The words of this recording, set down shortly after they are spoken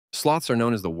Sloths are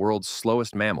known as the world's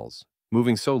slowest mammals,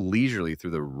 moving so leisurely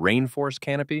through the rainforest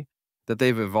canopy that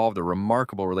they've evolved a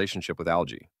remarkable relationship with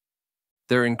algae.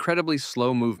 Their incredibly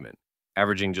slow movement,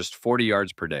 averaging just 40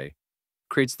 yards per day,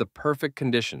 creates the perfect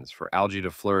conditions for algae to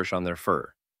flourish on their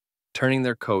fur, turning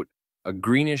their coat a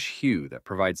greenish hue that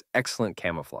provides excellent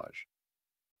camouflage.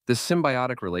 This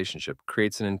symbiotic relationship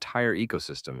creates an entire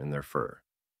ecosystem in their fur,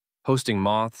 hosting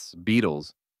moths,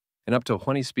 beetles, and up to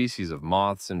 20 species of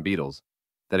moths and beetles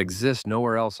that exist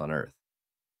nowhere else on Earth.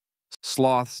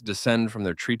 Sloths descend from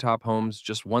their treetop homes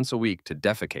just once a week to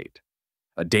defecate,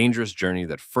 a dangerous journey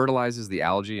that fertilizes the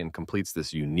algae and completes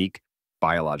this unique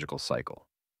biological cycle.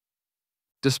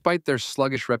 Despite their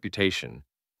sluggish reputation,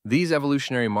 these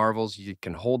evolutionary marvels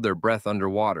can hold their breath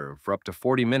underwater for up to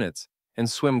 40 minutes and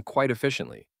swim quite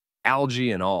efficiently,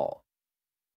 algae and all.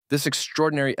 This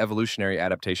extraordinary evolutionary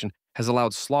adaptation has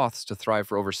allowed sloths to thrive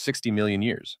for over 60 million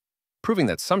years, proving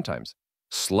that sometimes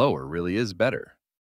slower really is better.